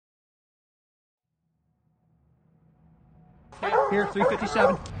Here,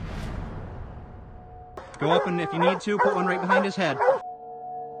 357. Go up, and if you need to, put one right behind his head.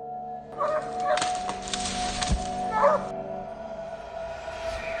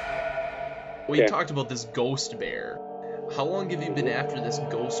 We talked about this ghost bear. How long have you been after this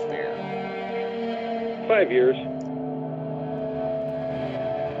ghost bear? 5 years.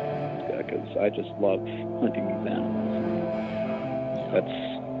 Because I just love hunting these animals.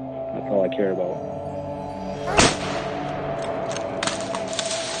 That's all I care about.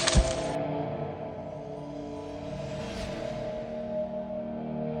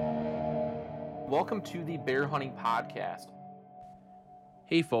 Welcome to the Bear Hunting Podcast.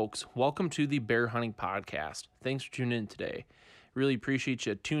 Hey folks, welcome to the Bear Hunting Podcast. Thanks for tuning in today. Really appreciate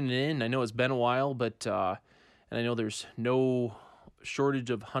you tuning in. I know it's been a while, but and I know there's no shortage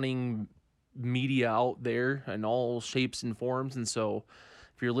of hunting media out there in all shapes and forms. And so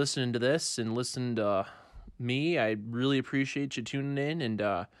if you're listening to this and listening to me, I really appreciate you tuning in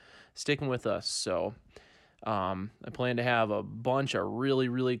and sticking with us. So I plan to have a bunch of really,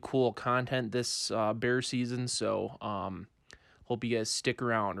 really cool content this bear season. So hope you guys stick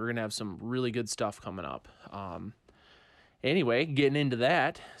around. We're going to have some really good stuff coming up. Anyway, getting into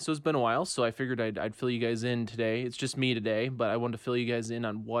that. So it's been a while, so I figured I'd fill you guys in today. It's just me today, but I wanted to fill you guys in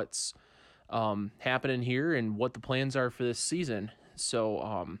on what's happening here and what the plans are for this season.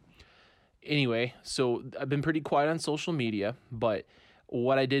 So anyway, so I've been pretty quiet on social media, but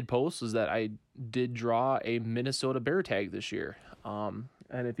what I did post was that I did draw a Minnesota bear tag this year. And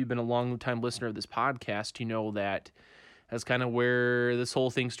if you've been a long time listener of this podcast, you know that that's kind of where this whole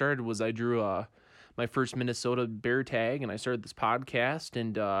thing started. Was I drew my first Minnesota bear tag, and I started this podcast,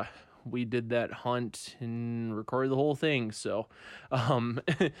 and we did that hunt and recorded the whole thing. So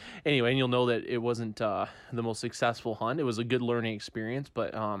anyway, and you'll know that it wasn't the most successful hunt. It was a good learning experience,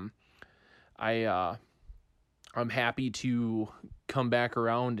 but I'm happy to come back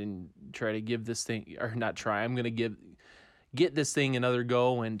around and try to give this thing, or not try, I'm going to get this thing another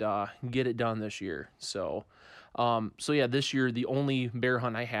go and get it done this year. So yeah, this year, the only bear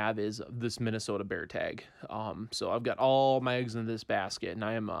hunt I have is this Minnesota bear tag. So I've got all my eggs in this basket, and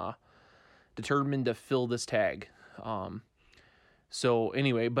I am determined to fill this tag. So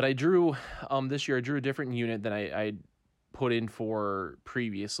anyway, but I drew, this year I drew a different unit than I put in for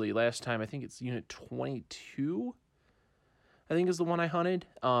previously. Last time, I think it's unit 22, I think is the one I hunted.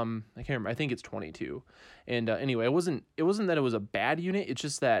 I can't remember. I think it's 22. And anyway, it wasn't that it was a bad unit. It's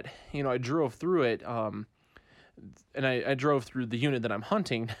just that, I drove through it, and I drove through the unit that I'm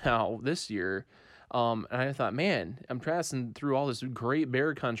hunting now this year. And I thought, man, I'm passing through all this great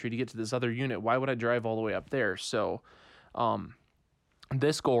bear country to get to this other unit. Why would I drive all the way up there? So,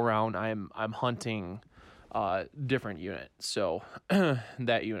 this go around, I'm hunting different unit. So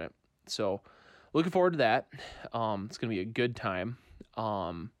that unit. So looking forward to that. It's going to be a good time.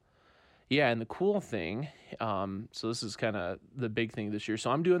 Yeah. And the cool thing, so this is kind of the big thing this year.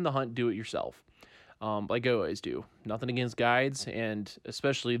 So I'm doing the hunt, do it yourself. Like I always do. Nothing against guides, and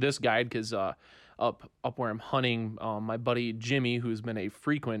especially this guide, because up where I'm hunting, my buddy Jimmy, who's been a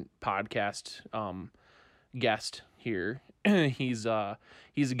frequent podcast guest here, he's a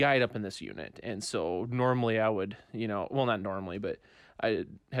guide up in this unit, and so normally I would, well, not normally, but I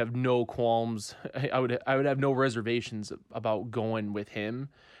have no qualms. I would have no reservations about going with him.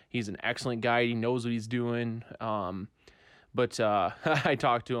 He's an excellent guide. He knows what he's doing. But I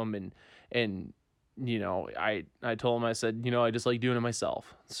talked to him and I told him, I said, I just like doing it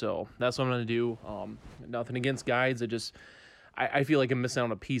myself. So that's what I'm going to do. Nothing against guides. I feel like I'm missing out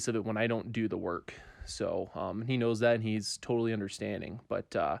on a piece of it when I don't do the work. So, he knows that, and he's totally understanding.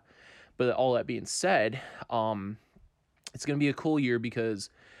 But all that being said, it's going to be a cool year because,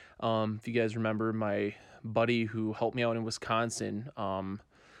 if you guys remember my buddy who helped me out in Wisconsin, call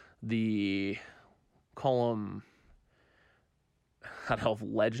him, I don't know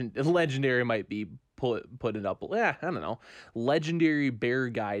if legendary might be put it up. Yeah, I don't know. Legendary bear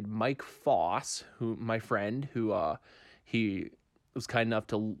guide Mike Foss, my friend, who he was kind enough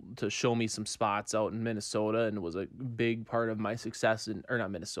to show me some spots out in Minnesota, and was a big part of my success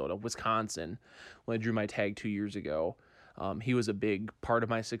Wisconsin, when I drew my tag 2 years ago. He was a big part of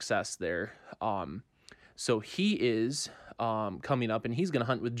my success there. So he is coming up, and he's going to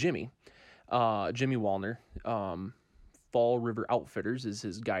hunt with Jimmy Wallner. Fall River Outfitters is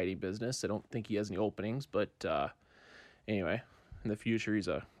his guiding business. I don't think he has any openings, but anyway, in the future, he's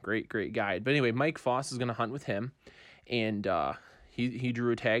a great, great guide. It anyway, Mike Foss is going to hunt with him, and he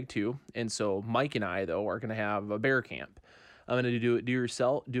drew a tag too. And so Mike and I, though, are going to have a bear camp. I'm going to do it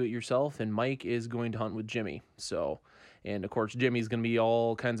yourself, and Mike is going to hunt with Jimmy. So, and of course, Jimmy's going to be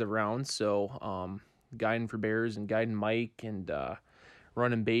all kinds of rounds. So, guiding for bears and guiding Mike and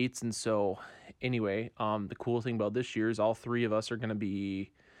running baits. And so anyway, the cool thing about this year is all three of us are going to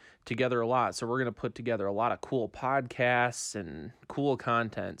be together a lot. So we're going to put together a lot of cool podcasts and cool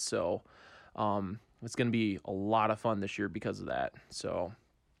content. So it's going to be a lot of fun this year because of that. So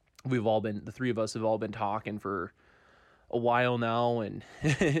the three of us have all been talking for a while now and,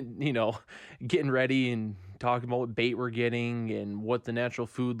 getting ready and talking about what bait we're getting and what the natural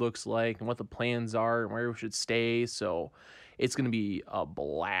food looks like and what the plans are and where we should stay. So it's going to be a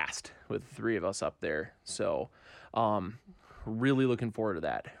blast with the three of us up there. So, really looking forward to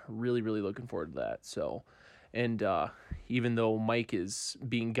that. Really, really looking forward to that. So, and even though Mike is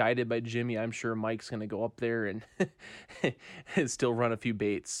being guided by Jimmy, I'm sure Mike's going to go up there and and still run a few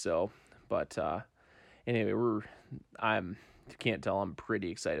baits. So, but anyway, I'm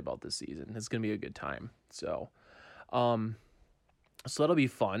pretty excited about this season. It's going to be a good time. So, so that'll be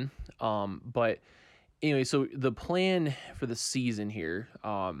fun. But anyway, so the plan for the season here,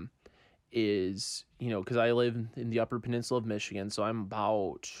 is, because I live in the Upper Peninsula of Michigan, so I'm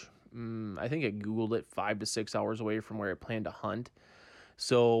about, I think I Googled it, 5 to 6 hours away from where I plan to hunt.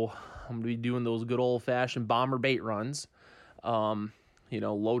 So I'm going to be doing those good old-fashioned bomber bait runs,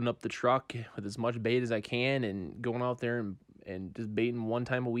 loading up the truck with as much bait as I can and going out there and just baiting one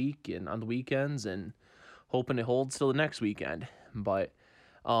time a week and on the weekends and hoping it holds till the next weekend. But,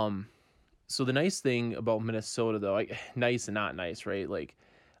 so the nice thing about Minnesota, though, nice and not nice, right?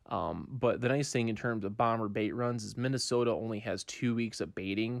 But the nice thing in terms of bomber bait runs is Minnesota only has 2 weeks of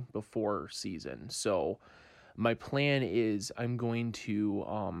baiting before season. So my plan is I'm going to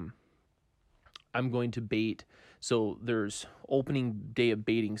bait. So there's opening day of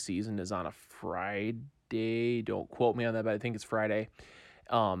baiting season is on a Friday. Don't quote me on that, but I think it's Friday.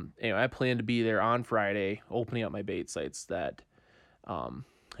 Anyway, I plan to be there on Friday, opening up my bait sites that,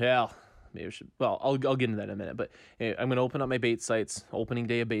 maybe I should, I'll get into that in a minute, but anyway, I'm going to open up my bait sites, opening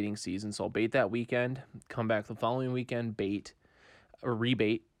day of baiting season. So I'll bait that weekend, come back the following weekend, bait or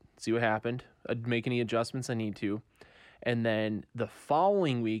rebait, see what happened, make any adjustments I need to. And then the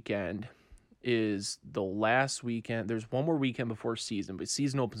following weekend is the last weekend. There's one more weekend before season, but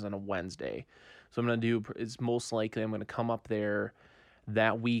season opens on a Wednesday. So I'm going to do is most likely I'm going to come up there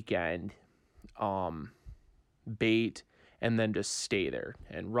that weekend, bait, and then just stay there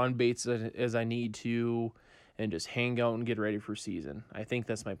and run baits as I need to and just hang out and get ready for season. I think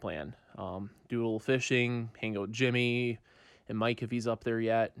that's my plan. Do a little fishing, hang out with Jimmy and Mike if he's up there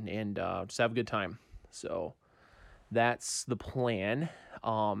yet, and just have a good time. So that's the plan.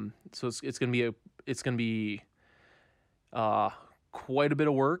 So it's going to be quite a bit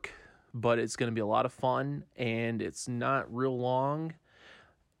of work, but it's going to be a lot of fun, and it's not real long,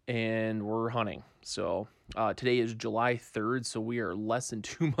 and we're hunting. So today is July 3rd, so we are less than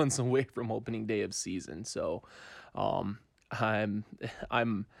 2 months away from opening day of season. So I'm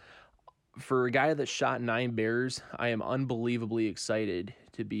for a guy that shot 9 bears, I am unbelievably excited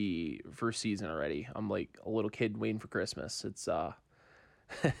to be first season already. I'm like a little kid waiting for Christmas. It's I'm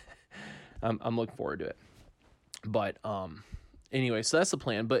looking forward to it. But anyway, so that's the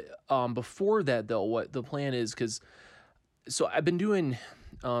plan. But before that, though, what the plan is, so I've been doing,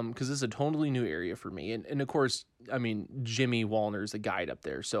 because this is a totally new area for me. And of course, I mean, Jimmy Wallner is the guide up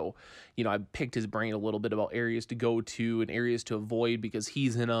there. So, I picked his brain a little bit about areas to go to and areas to avoid because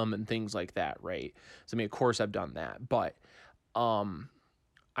he's in them and things like that, right? So, I mean, of course I've done that. But so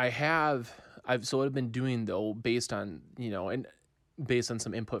what I've been doing, though, based on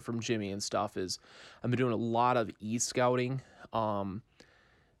some input from Jimmy and stuff, is I've been doing a lot of e-scouting. I've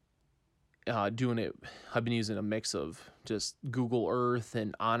been using a mix of just Google Earth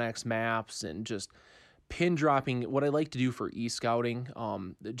and Onyx Maps and just pin dropping. What I like to do for e-scouting,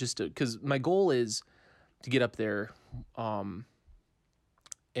 because my goal is to get up there,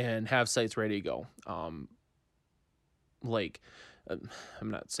 and have sites ready to go. I'm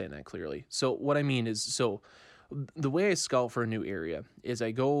not saying that clearly. So what I mean is, the way I scout for a new area is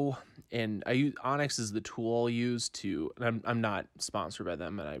I go and I use Onyx is the tool I'll use to, and I'm not sponsored by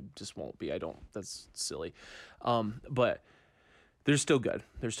them and I just won't be. That's silly. But they're still good.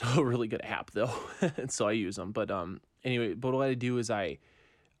 They're still a really good app though. And so I use them. But anyway, but what I do is I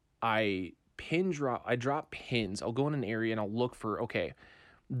drop pins. I'll go in an area and I'll look for, okay,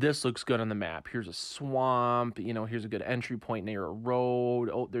 this looks good on the map. Here's a swamp, here's a good entry point near a road.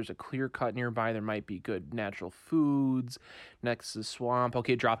 Oh, there's a clear cut nearby. There might be good natural foods next to the swamp.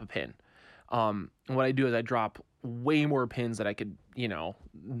 Okay, drop a pin. And what I do is I drop way more pins that I could,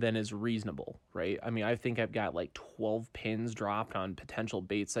 than is reasonable, right? I mean, I think I've got like 12 pins dropped on potential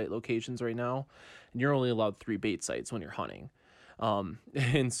bait site locations right now. And you're only allowed 3 bait sites when you're hunting. And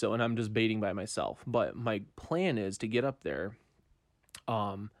I'm just baiting by myself. But my plan is to get up there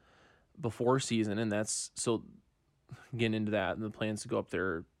before season, and that's so getting into that. And the plan's to go up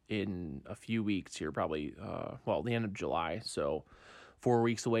there in a few weeks here, probably the end of July, so 4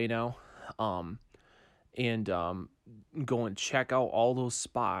 weeks away now. And go and check out all those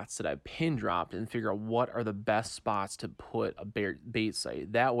spots that I pin dropped and figure out what are the best spots to put a bait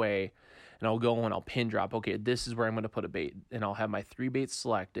site. That way, and I'll go and I'll pin drop, okay, this is where I'm going to put a bait, and I'll have my 3 baits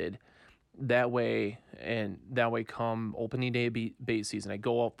selected. That way come opening day bait season, I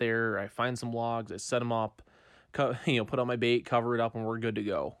go out there, I find some logs, I set them up, put on my bait, cover it up, and we're good to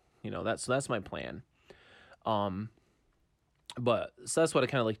go. That's my plan. But so that's what I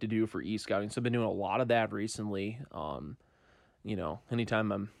kind of like to do for e-scouting. So I've been doing a lot of that recently.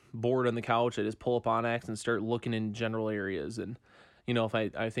 Anytime I'm bored on the couch, I just pull up Onyx and start looking in general areas. And, if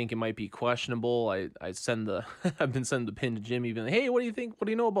I think it might be questionable, I send I've been sending the pin to Jimmy, being like, hey, what do you think? What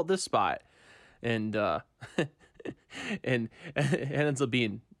do you know about this spot? And, and it ends up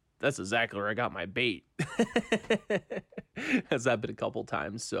being, that's exactly where I got my bait. Has happened a couple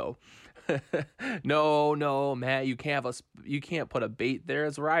times. So no, Matt, you can't put a bait there.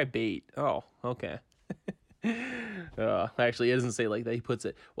 It's where I bait. Oh, okay. Actually, it doesn't say like that. He puts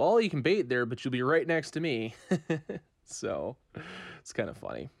it, well, you can bait there, but you'll be right next to me. So it's kind of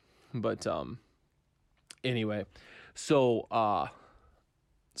funny, but anyway, so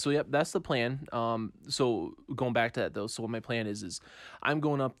yep, that's the plan. So going back to that though, so what my plan is I'm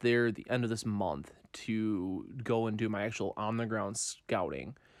going up there at the end of this month to go and do my actual on the ground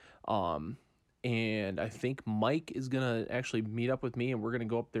scouting. And I think Mike is going to actually meet up with me, and we're going to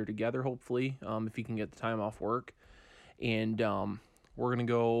go up there together, hopefully, if he can get the time off work. And we're going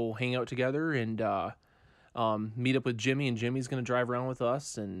to go hang out together and meet up with Jimmy, and Jimmy's going to drive around with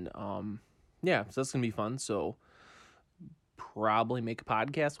us. And so that's going to be fun. So probably make a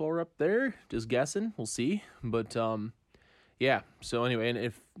podcast while we're up there. Just guessing. We'll see. But so anyway, and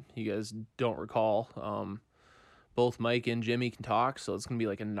if you guys don't recall, both Mike and Jimmy can talk, so it's going to be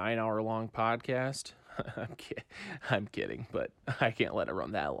like a 9-hour long podcast. I'm kidding, but I can't let it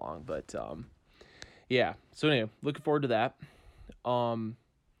run that long. But so anyway, looking forward to that.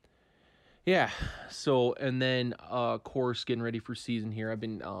 So, and then of course, getting ready for season here. I've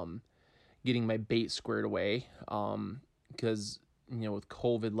been getting my bait squared away because with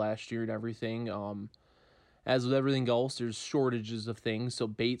COVID last year and everything, as with everything else, there's shortages of things, so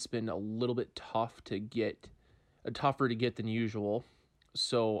bait's been a little bit tougher to get than usual.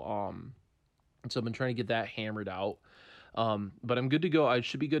 So I've been trying to get that hammered out. But I'm good to go. I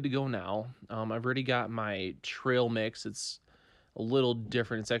should be good to go now. I've already got my trail mix. It's a little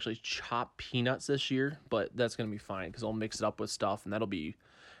different. It's actually chopped peanuts this year, but that's going to be fine because I'll mix it up with stuff, and that's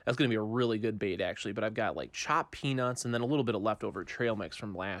going to be a really good bait actually. But I've got like chopped peanuts and then a little bit of leftover trail mix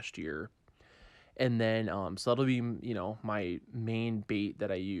from last year. And then, so that'll be, my main bait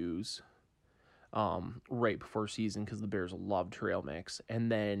that I use right before season because the bears love trail mix.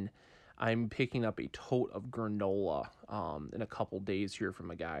 And then I'm picking up a tote of granola in a couple days here from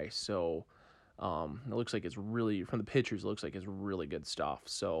a guy. So it looks like it's really, from the pictures, it looks like it's really good stuff.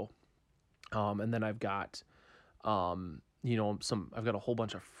 So and then I've got I've got a whole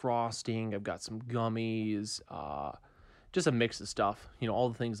bunch of frosting, I've got some gummies, just a mix of stuff, all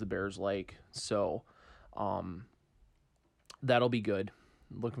the things the bears like. So that'll be good.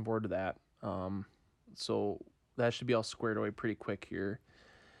 Looking forward to that. So that should be all squared away pretty quick here.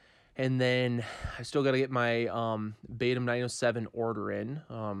 And then I still got to get my Batum 907 order in.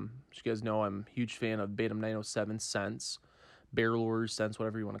 As you guys know, I'm a huge fan of Batum 907 scents, bear lures, scents,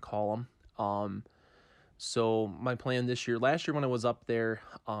 whatever you want to call them. So my plan this year, last year when I was up there,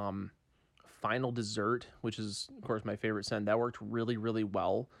 Final Dessert, which is of course my favorite scent, that worked really, really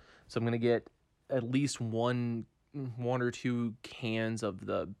well. So I'm going to get at least one or two cans of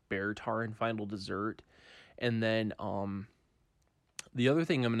the Bear Tar and Final Dessert. And then the other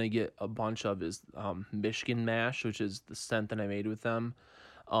thing I'm going to get a bunch of is Michigan Mash, which is the scent that I made with them.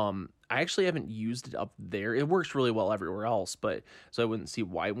 I actually haven't used it up there. It works really well everywhere else, but so I wouldn't see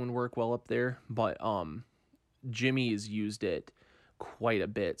why it wouldn't work well up there. But Jimmy has used it quite a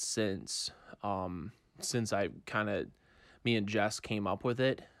bit since I me and Jess came up with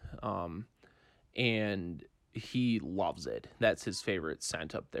it. And he loves it. That's his favorite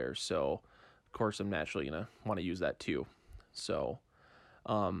scent up there. So of course I'm naturally going to want to use that too. So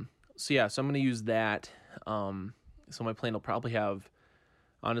I'm going to use that. So my plan will probably have,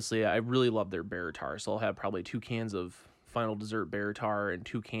 honestly, I really love their Bear Tar. So I'll have probably 2 cans of Final Dessert Bear Tar and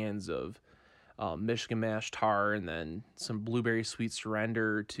 2 cans of Michigan Mash Tar, and then some Blueberry Sweet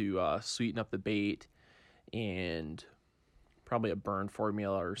Surrender to sweeten up the bait, and probably a burn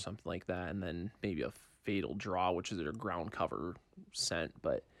formula or something like that, and then maybe a fatal draw, which is their ground cover scent.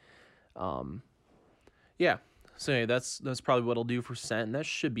 But yeah. So anyway, that's probably what I'll do for scent, and that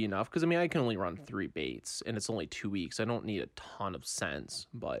should be enough. Because I mean, I can only run 3 baits, and it's only 2 weeks. I don't need a ton of scents,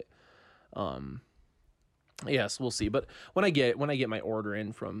 but yes, we'll see. But when I get my order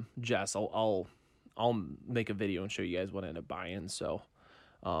in from Jess, I'll make a video and show you guys what I end up buying. So,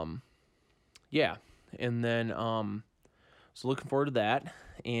 yeah, and then so looking forward to that.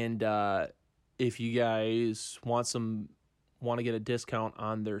 And if you guys want to get a discount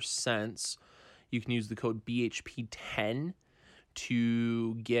on their scents, you can use the code BHP10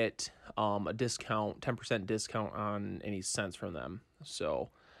 to get a discount, 10% discount on any scents from them. So,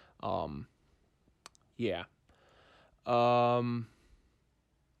 yeah. And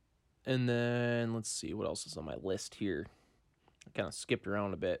then let's see what else is on my list here. I kind of skipped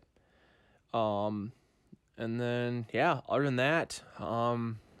around a bit. And then yeah, other than that,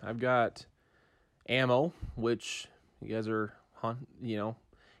 I've got ammo, which you guys are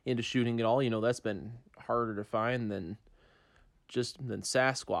into shooting at all. That's been harder to find than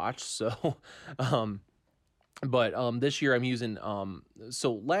Sasquatch. So, but this year I'm using,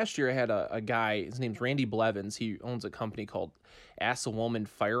 so last year I had a guy, his name's Randy Blevins. He owns a company called Assawoman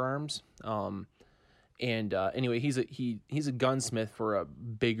Firearms. Anyway, he's a gunsmith for a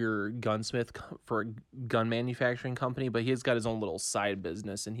bigger gunsmith for a gun manufacturing company, but he's got his own little side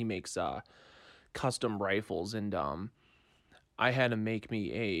business, and he makes custom rifles. And I had him make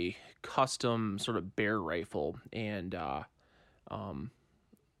me a custom sort of bear rifle, and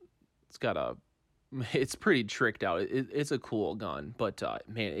it's pretty tricked out. It's a cool gun, but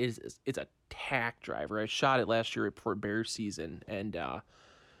man, it's a tack driver. I shot it last year for bear season, and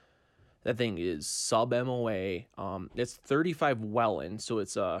that thing is sub MOA. It's 35 Wellen, so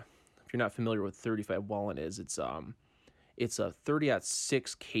it's if you're not familiar with 35 Wellen is, it's a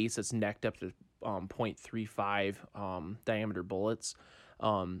 30-06 case that's necked up to .35 diameter bullets.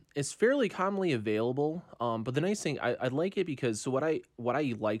 It's fairly commonly available, but the nice thing, I like it because, so what I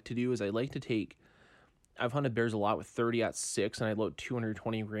like to do is I've hunted bears a lot with 30-06, and I load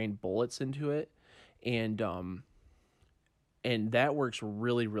 220 grain bullets into it, and that works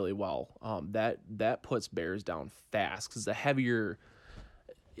really, really well. That puts bears down fast, because the heavier,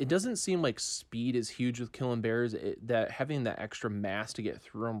 it doesn't seem like speed is huge with killing bears. That having that extra mass to get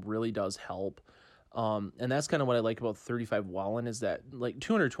through them really does help. And that's kind of what I like about 35 Wellen, is that like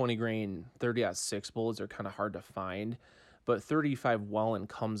 220 grain 30-06 bullets are kind of hard to find, but 35 Wellen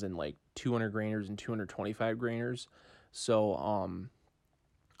comes in like 200 grainers and 225 grainers. So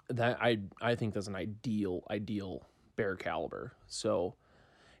that I think that's an ideal bear caliber. So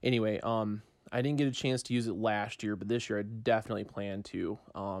anyway, I didn't get a chance to use it last year, but this year I definitely plan to.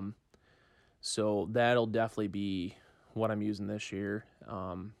 So that'll definitely be what I'm using this year.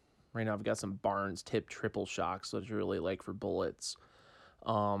 Right now I've got some Barnes tip triple shocks, which I really like for bullets.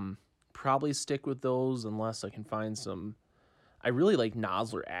 Probably stick with those unless I can find some. I really like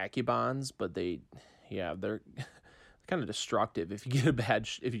Nosler Accubons, but they're kind of destructive if you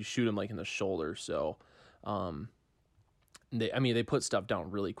get if you shoot them like in the shoulder. So, they put stuff down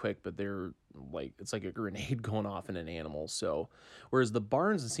really quick, but they're like, it's like a grenade going off in an animal. So, whereas the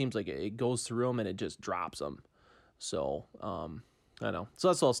Barnes, it seems like it goes through them and it just drops them. So, I don't know. So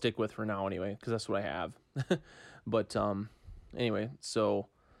that's what I'll stick with for now anyway, because that's what I have. But anyway, so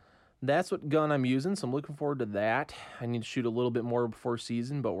that's what gun I'm using. So I'm looking forward to that. I need to shoot a little bit more before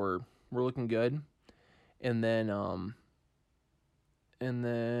season, but we're looking good. And then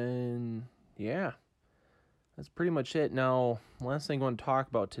yeah, that's pretty much it. Now, last thing I want to talk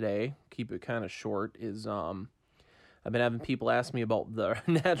about today, keep it kind of short, is I've been having people ask me about the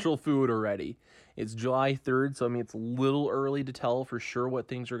natural food already. It's July 3rd, so I mean, it's a little early to tell for sure what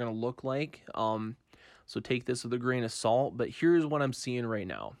things are going to look like. So take this with a grain of salt, but here's what I'm seeing right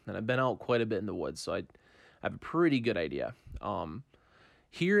now. And I've been out quite a bit in the woods, so I have a pretty good idea.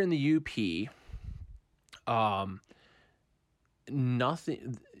 Here in the UP,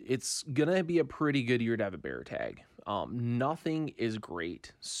 nothing, it's going to be a pretty good year to have a bear tag. Nothing is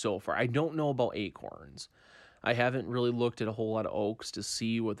great so far. I don't know about acorns. I haven't really looked at a whole lot of oaks to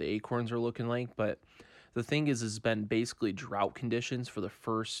see what the acorns are looking like, but the thing is, it's been basically drought conditions for the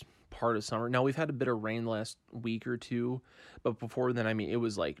first part of summer. Now, we've had a bit of rain the last week or two, but before then, I mean, it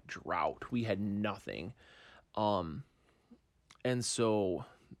was like drought. We had nothing. And so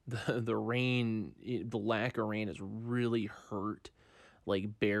the rain, the lack of rain has really hurt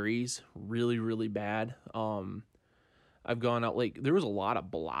like berries really, really bad. I've gone out, like, there was a lot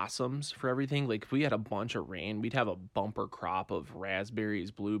of blossoms for everything. Like, if we had a bunch of rain, we'd have a bumper crop of raspberries,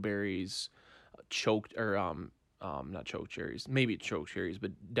 blueberries, not choke cherries, maybe choke cherries,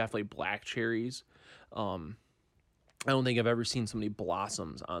 but definitely black cherries. I don't think I've ever seen so many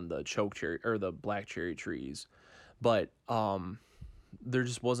blossoms on the choke cherry or the black cherry trees, but there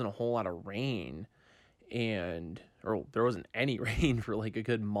just wasn't a whole lot of rain, or there wasn't any rain for like a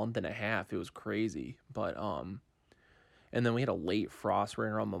good month and a half. It was crazy, but and then we had a late frost right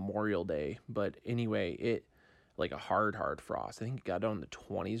around Memorial Day. But anyway, it like a hard frost. I think it got down in the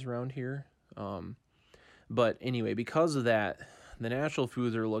 20s around here. But anyway, because of that, the natural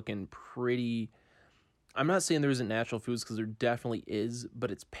foods are looking pretty. I'm not saying there isn't natural foods, because there definitely is,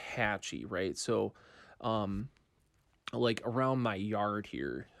 but it's patchy, right? So, like around my yard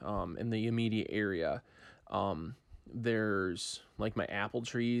here, in the immediate area, there's like my apple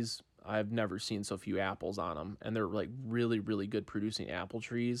trees. I've never seen so few apples on them, and they're like really, really good producing apple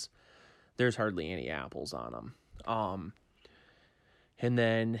trees. There's hardly any apples on them. And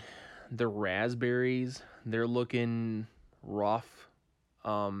then the raspberries, they're looking rough.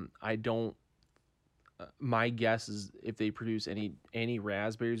 My guess is if they produce any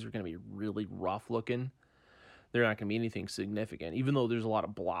raspberries, they're going to be really rough looking. They're not going to be anything significant, even though there's a lot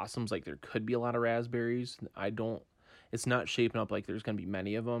of blossoms. Like there could be a lot of raspberries. It's not shaping up like there's going to be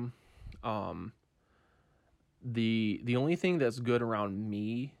many of them. The only thing that's good around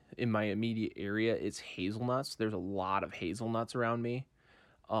me in my immediate area is hazelnuts. There's a lot of hazelnuts around me.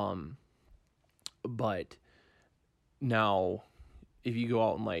 But now, if you go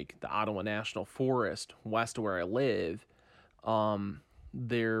out in like the Ottawa National Forest, west of where I live, the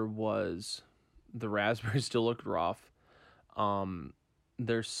raspberries still look rough.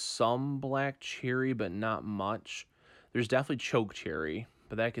 There's some black cherry, but not much. There's definitely choke cherry,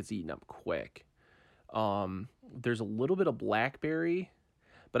 but that gets eaten up quick. There's a little bit of blackberry,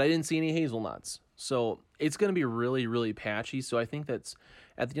 but I didn't see any hazelnuts. So it's going to be really, really patchy. So I think that's,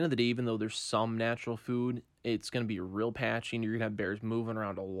 at the end of the day, even though there's some natural food, it's going to be real patchy, and you're going to have bears moving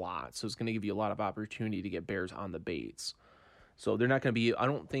around a lot. So it's going to give you a lot of opportunity to get bears on the baits. So they're not going to be, I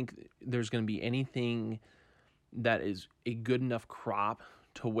don't think there's going to be anything that is a good enough crop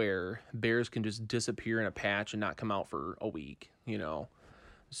to where bears can just disappear in a patch and not come out for a week,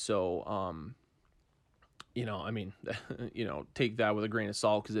 So, I mean, take that with a grain of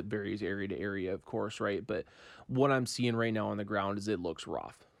salt, because it varies area to area, of course, right? But what I'm seeing right now on the ground is it looks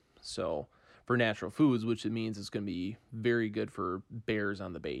rough. So for natural foods, which it means it's going to be very good for bears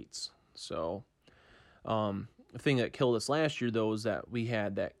on the baits. So, the thing that killed us last year, though, is that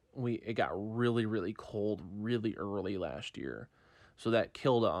it got really, really cold really early last year. So that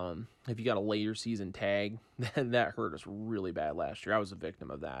killed, if you got a later season tag, that hurt us really bad last year. I was a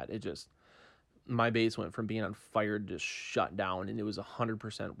victim of that. My base went from being on fire to just shut down, and it was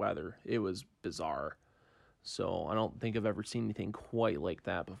 100% weather. It was bizarre. So I don't think I've ever seen anything quite like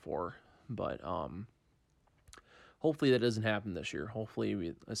that before. But hopefully that doesn't happen this year.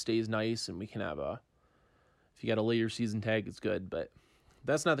 Hopefully it stays nice, and we can have if you got a later season tag, it's good. But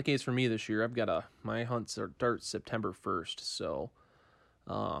that's not the case for me this year. My hunts start September 1st. So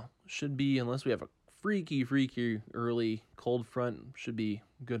should be, unless we have a freaky early cold front, should be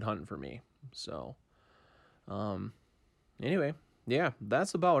good hunting for me. So, anyway, yeah,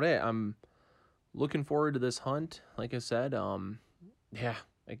 that's about it. I'm looking forward to this hunt. Like I said, yeah,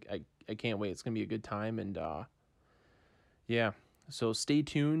 I can't wait. It's going to be a good time. And, yeah, so stay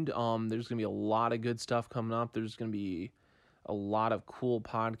tuned. There's going to be a lot of good stuff coming up. There's going to be a lot of cool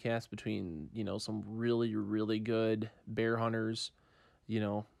podcasts between, some really, really good bear hunters.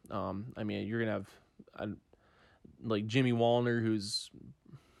 I mean, you're going to have, like Jimmy Wallner, who's,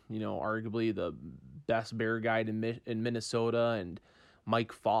 arguably the best bear guide in Minnesota, and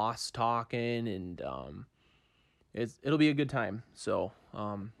Mike Foss talking, and it'll be a good time. So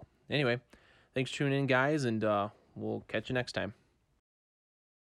anyway, thanks for tuning in, guys, and we'll catch you next time.